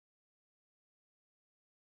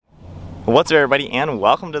What's up everybody, and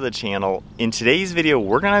welcome to the channel. In today's video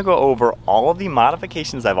we're gonna go over all of the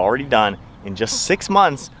modifications I've already done in just 6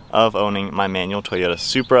 months of owning my manual Toyota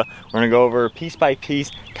Supra. We're gonna go over piece by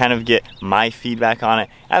piece, kind of get my feedback on it,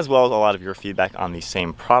 as well as a lot of your feedback on these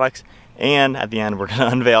same products. And at the end we're gonna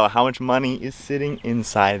unveil how much money is sitting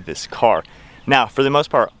inside this car. Now, for the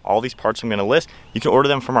most part, all these parts I'm gonna list, you can order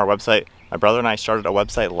them from our website. My brother and I started a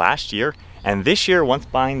website last year, and this year, once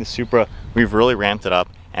buying the Supra, we've really ramped it up,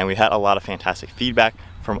 and we had a lot of fantastic feedback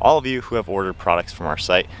from all of you who have ordered products from our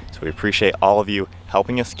site. So we appreciate all of you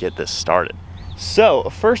helping us get this started. So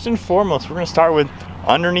first and foremost, we're gonna start with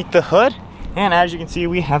underneath the hood. And as you can see,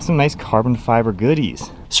 we have some nice carbon fiber goodies.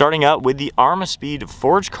 Starting out with the Armaspeed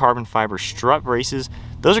forged carbon fiber strut braces.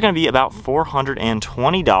 Those are gonna be about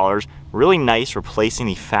 $420. Really nice, replacing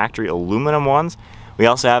the factory aluminum ones. We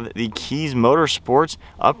also have the KIES Motorsports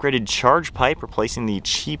upgraded charge pipe, replacing the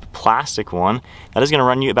cheap plastic one. That is going to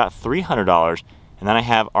run you about $300. And then I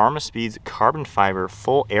have Armaspeed's carbon fiber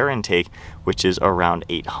full air intake, which is around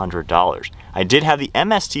 $800. I did have the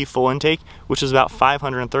MST full intake, which is about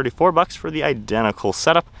 $534 for the identical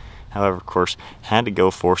setup. However, of course, had to go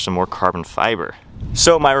for some more carbon fiber.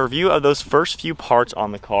 So my review of those first few parts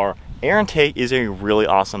on the car. Air intake is a really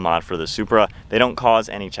awesome mod for the Supra. They don't cause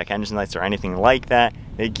any check engine lights or anything like that.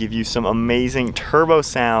 They give you some amazing turbo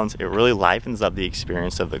sounds. It really livens up the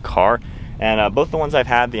experience of the car. And both the ones I've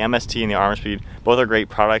had, the MST and the Armaspeed, both are great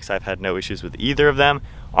products. I've had no issues with either of them.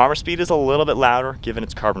 Armaspeed is a little bit louder given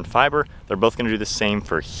its carbon fiber. They're both gonna do the same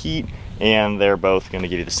for heat, and they're both gonna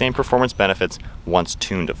give you the same performance benefits once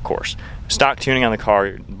tuned, of course. Stock tuning on the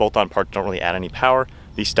car, bolt-on parts don't really add any power.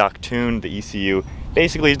 The stock tune, the ECU,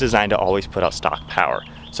 basically is designed to always put out stock power.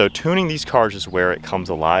 So tuning these cars is where it comes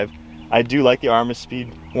alive. I do like the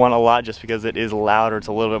Armaspeed one a lot just because it is louder, it's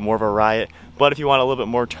a little bit more of a riot. But if you want a little bit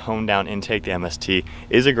more toned down intake, the MST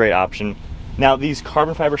is a great option. Now these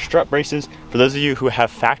carbon fiber strut braces, for those of you who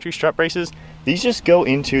have factory strut braces, these just go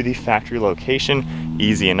into the factory location,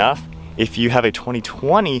 easy enough. If you have a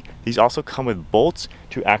 2020, these also come with bolts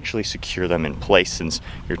to actually secure them in place, since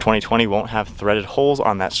your 2020 won't have threaded holes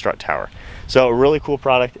on that strut tower. So a really cool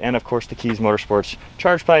product, and of course the KIES Motorsports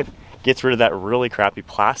charge pipe gets rid of that really crappy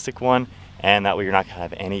plastic one, and that way you're not gonna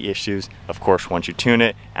have any issues. Of course, once you tune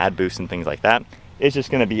it, add boost and things like that, it's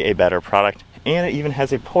just gonna be a better product. And it even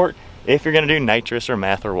has a port if you're gonna do nitrous or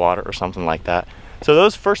meth or water or something like that. So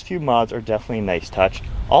those first few mods are definitely a nice touch.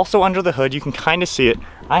 Also under the hood, you can kind of see it,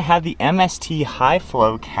 I have the MST high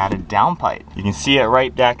flow catted downpipe. You can see it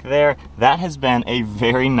right back there. That has been a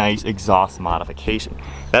very nice exhaust modification.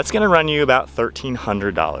 That's gonna run you about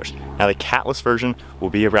 $1,300. Now the catless version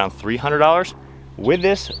will be around $300. With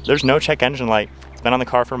this, there's no check engine light. It's been on the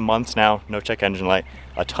car for months now, no check engine light.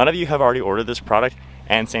 A ton of you have already ordered this product,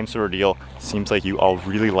 and same sort of deal. Seems like you all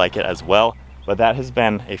really like it as well. But that has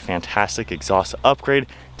been a fantastic exhaust upgrade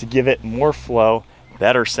to give it more flow,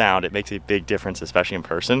 better sound. It makes a big difference, especially in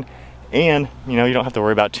person. And you don't have to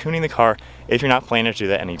worry about tuning the car if you're not planning to do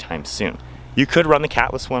that anytime soon. You could run the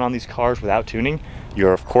catless one on these cars without tuning.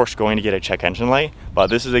 You're of course going to get a check engine light, but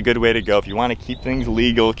this is a good way to go if you want to keep things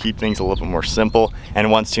legal, keep things a little bit more simple, and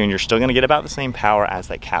once tuned, you're still going to get about the same power as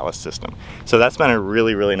that catless system. So that's been a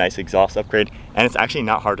really, really nice exhaust upgrade, and it's actually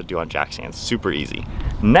not hard to do on jack stands, super easy.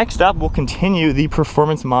 Next up, we'll continue the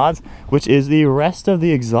performance mods, which is the rest of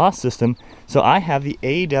the exhaust system. So I have the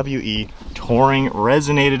AWE Touring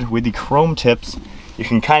resonated with the chrome tips. You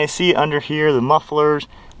can kind of see under here the mufflers,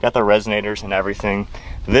 got the resonators and everything.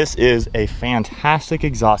 This is a fantastic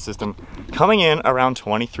exhaust system coming in around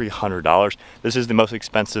 $2,300. This is the most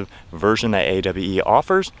expensive version that AWE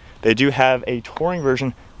offers. They do have a touring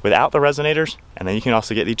version without the resonators, and then you can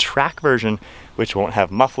also get the track version, which won't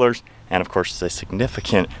have mufflers, and of course it's a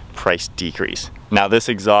significant price decrease. Now this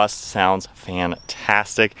exhaust sounds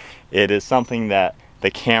fantastic. It is something that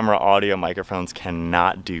the camera audio microphones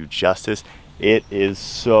cannot do justice. It is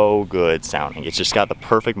so good sounding. It's just got the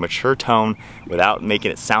perfect mature tone without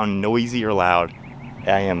making it sound noisy or loud.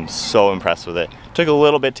 I am so impressed with it. Took a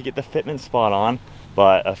little bit to get the fitment spot on,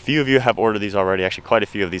 but a few of you have ordered these already. Actually, quite a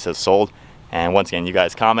few of these have sold. And once again, you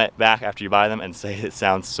guys comment back after you buy them and say it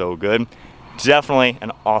sounds so good. Definitely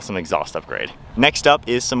an awesome exhaust upgrade. Next up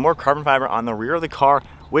is some more carbon fiber on the rear of the car,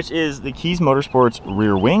 which is the KIES Motorsports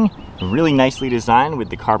rear wing. Really nicely designed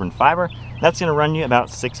with the carbon fiber. That's gonna run you about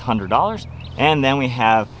 $600. And then we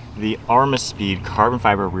have the Armaspeed carbon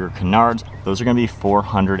fiber rear canards. Those are gonna be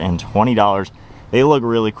 $420. They look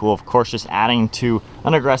really cool. Of course, just adding to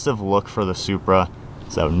an aggressive look for the Supra.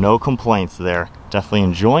 So no complaints there. Definitely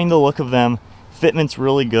enjoying the look of them. Fitment's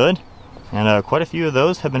really good. And quite a few of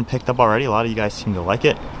those have been picked up already. A lot of you guys seem to like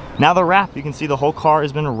it. Now the wrap, you can see the whole car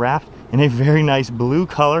has been wrapped in a very nice blue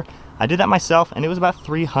color. I did that myself, and it was about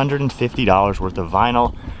 $350 worth of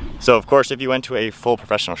vinyl. So of course, if you went to a full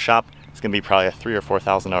professional shop, it's gonna be probably a $3,000 or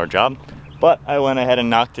 $4,000 job. But I went ahead and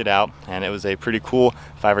knocked it out, and it was a pretty cool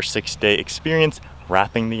 5 or 6 day experience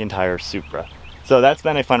wrapping the entire Supra. So that's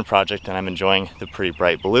been a fun project, and I'm enjoying the pretty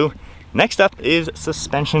bright blue. Next up is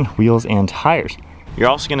suspension, wheels, and tires. You're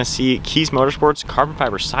also gonna see KIES Motorsports carbon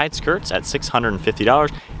fiber side skirts at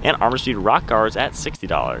 $650 and Armaspeed rock guards at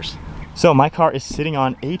 $60. So my car is sitting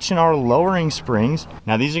on H&R lowering springs.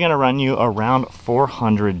 Now these are gonna run you around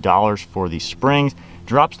 $400 for the springs.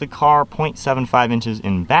 Drops the car 0.75 inches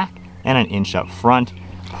in back and an inch up front.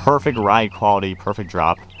 Perfect ride quality, perfect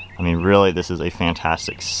drop. I mean, really, this is a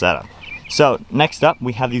fantastic setup. So next up,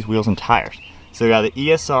 we have these wheels and tires. So we got the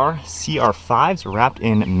ESR CR5s wrapped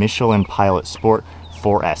in Michelin Pilot Sport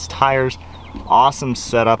 4S tires. Awesome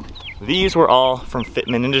setup. These were all from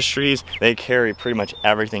Fitment Industries. They carry pretty much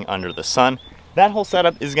everything under the sun. That whole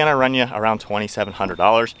setup is gonna run you around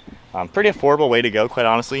 $2,700. Pretty affordable way to go, quite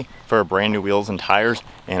honestly, for brand new wheels and tires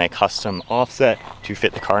and a custom offset to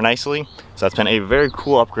fit the car nicely. So that's been a very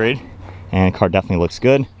cool upgrade, and the car definitely looks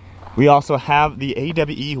good. We also have the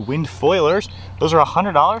AWE wind foilers. Those are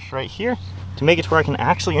 $100 right here to make it to where I can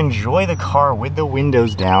actually enjoy the car with the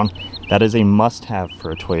windows down. That is a must-have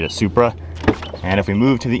for a Toyota Supra. And if we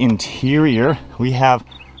move to the interior, we have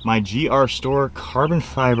my GR Store carbon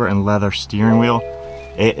fiber and leather steering wheel.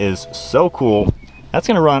 It is so cool. That's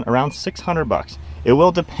gonna run around 600 bucks. It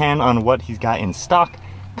will depend on what he's got in stock,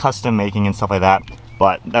 custom making and stuff like that,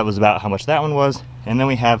 but that was about how much that one was. And then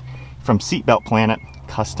we have from Seatbelt Planet,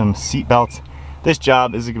 custom seat belts. This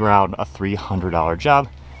job is around a $300 job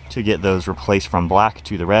to get those replaced from black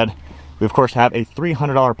to the red. We of course have a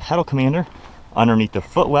 $300 pedal commander underneath the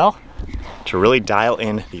footwell to really dial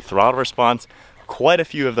in the throttle response. Quite a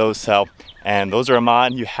few of those sell, and those are a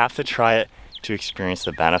mod. You have to try it to experience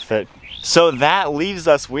the benefit. So that leaves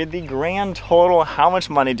us with the grand total. How much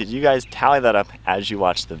money did you guys tally that up as you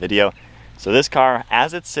watched the video? So this car,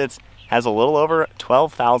 as it sits, has a little over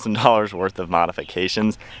 $12,000 worth of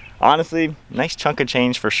modifications. Honestly, nice chunk of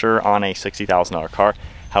change for sure on a $60,000 car.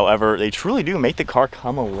 However, they truly do make the car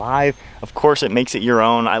come alive. Of course, it makes it your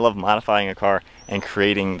own. I love modifying a car and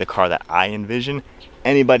creating the car that I envision.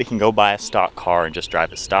 Anybody can go buy a stock car and just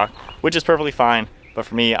drive it stock, which is perfectly fine. But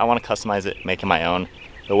for me, I want to customize it, make it my own.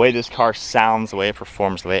 The way this car sounds, the way it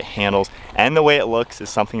performs, the way it handles, and the way it looks is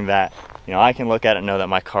something that, you know, I can look at it and know that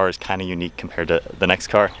my car is kind of unique compared to the next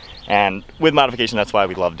car. And with modification, that's why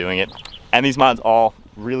we love doing it. And these mods all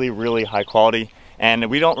really, really high quality. And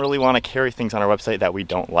we don't really want to carry things on our website that we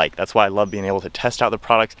don't like. That's why I love being able to test out the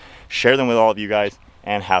products, share them with all of you guys,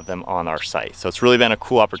 and have them on our site. So it's really been a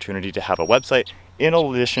cool opportunity to have a website in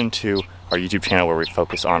addition to our YouTube channel where we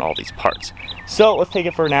focus on all these parts. So let's take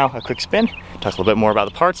it for now a quick spin, talk a little bit more about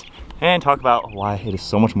the parts, and talk about why it is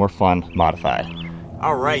so much more fun modified.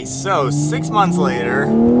 All right, so 6 months later,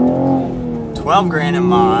 12 grand in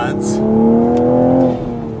mods.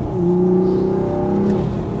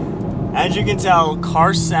 As you can tell,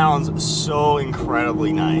 car sounds so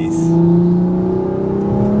incredibly nice.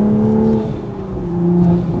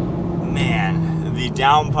 Man, the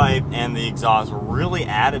downpipe and the exhaust really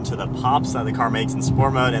added to the pops that the car makes in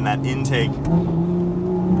sport mode, and that intake.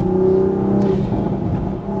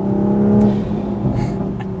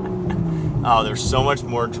 Oh, there's so much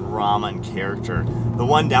more drama and character. The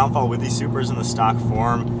one downfall with these Supras in the stock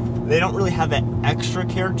form, they don't really have that extra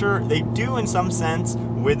character. They do in some sense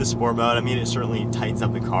with the sport mode. I mean, it certainly tightens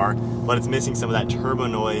up the car, but it's missing some of that turbo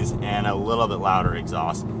noise and a little bit louder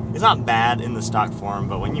exhaust. It's not bad in the stock form,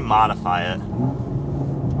 but when you modify it,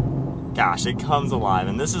 gosh, it comes alive.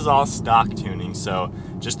 And this is all stock tuning, so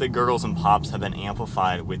just the gurgles and pops have been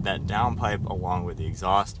amplified with that downpipe along with the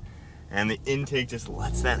exhaust. And the intake just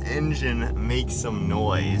lets that engine make some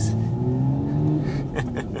noise.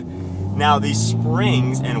 Now these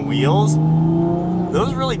springs and wheels,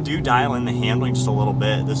 those really do dial in the handling just a little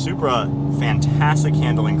bit. The Supra, fantastic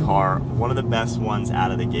handling car, one of the best ones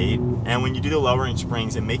out of the gate. And when you do the lowering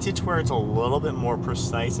springs, it makes it to where it's a little bit more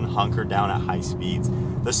precise and hunkered down at high speeds.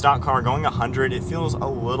 The stock car going 100, it feels a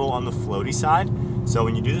little on the floaty side. So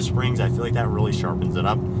when you do the springs, I feel like that really sharpens it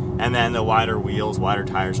up. And then the wider wheels, wider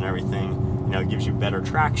tires and everything, you know, gives you better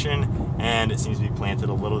traction, and it seems to be planted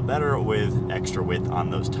a little bit better with extra width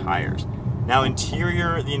on those tires. Now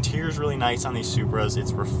interior, the interior is really nice on these Supras.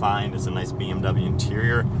 It's refined, it's a nice BMW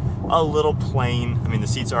interior. A little plain, I mean the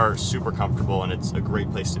seats are super comfortable and it's a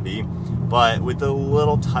great place to be. But with the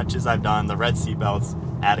little touches I've done, the red seat belts,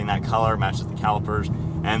 adding that color matches the calipers,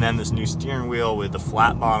 and then this new steering wheel with the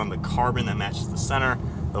flat bottom, the carbon that matches the center,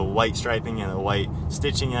 the white striping and the white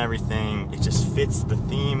stitching and everything. It just fits the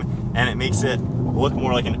theme and it makes it look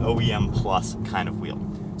more like an OEM plus kind of wheel.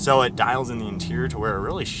 So it dials in the interior to where it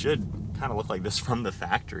really should kind of look like this from the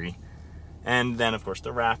factory. And then of course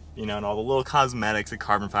the wrap, you know, and all the little cosmetics, the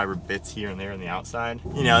carbon fiber bits here and there on the outside,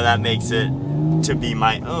 you know, that makes it to be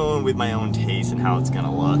my own with my own taste and how it's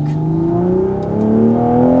gonna look.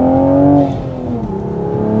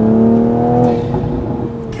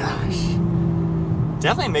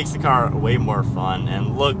 Definitely makes the car way more fun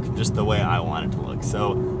and look just the way I want it to look.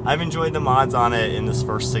 So I've enjoyed the mods on it in this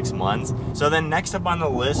first 6 months. So then next up on the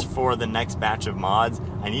list for the next batch of mods,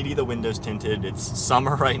 I need either windows tinted. It's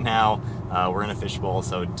summer right now. We're in a fishbowl,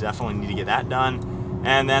 so definitely need to get that done.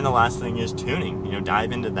 And then the last thing is tuning, you know,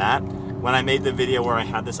 dive into that. When I made the video where I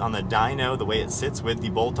had this on the dyno, the way it sits with the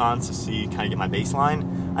bolt-ons to see, kind of get my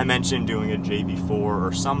baseline, I mentioned doing a JB4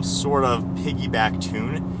 or some sort of piggyback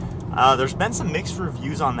tune. There's been some mixed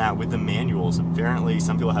reviews on that with the manuals. Apparently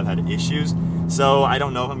some people have had issues, so I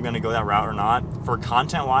don't know if I'm going to go that route or not. For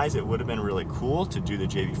content wise, it would have been really cool to do the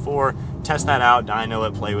JB4, test that out, dyno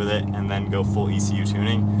it, play with it, and then go full ECU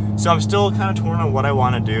tuning. So I'm still kind of torn on what I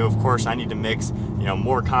want to do. Of course I need to mix, you know,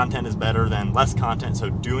 more content is better than less content, so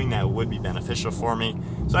doing that would be beneficial for me.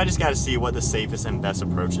 So I just got to see what the safest and best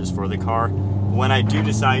approach is for the car. When I do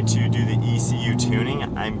decide to do the ECU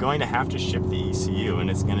tuning, I'm going to have to ship the ECU, and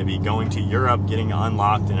it's going to be going to Europe, getting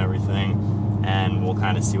unlocked and everything, and we'll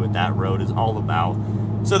kind of see what that road is all about.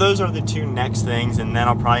 So those are the two next things, and then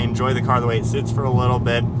I'll probably enjoy the car the way it sits for a little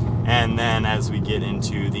bit, and then as we get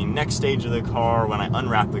into the next stage of the car, when I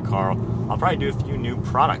unwrap the car, I'll probably do a few new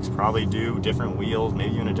products, probably do different wheels,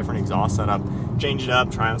 maybe even a different exhaust setup, change it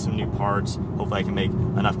up, try out some new parts. Hopefully I can make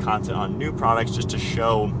enough content on new products just to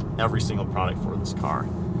show every single product for this car.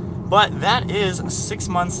 But that is 6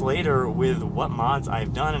 months later with what mods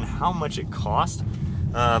I've done and how much it cost.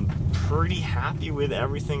 Pretty happy with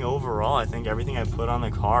everything overall. I think everything I put on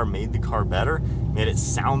the car made the car better, made it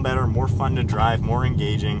sound better, more fun to drive, more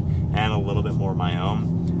engaging, and a little bit more my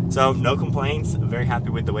own. So no complaints, very happy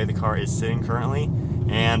with the way the car is sitting currently.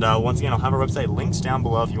 And once again, I'll have our website links down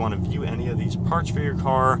below if you want to view any of these parts for your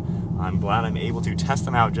car. I'm glad I'm able to test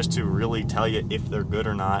them out just to really tell you if they're good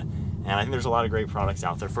or not. And I think there's a lot of great products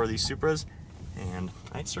out there for these Supras. And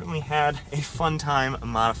I certainly had a fun time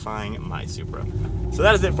modifying my Supra. So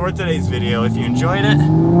that is it for today's video. If you enjoyed it,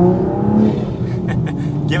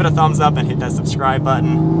 give it a thumbs up and hit that subscribe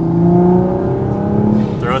button.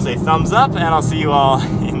 Throw us a thumbs up, and I'll see you all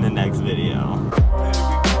in the next video.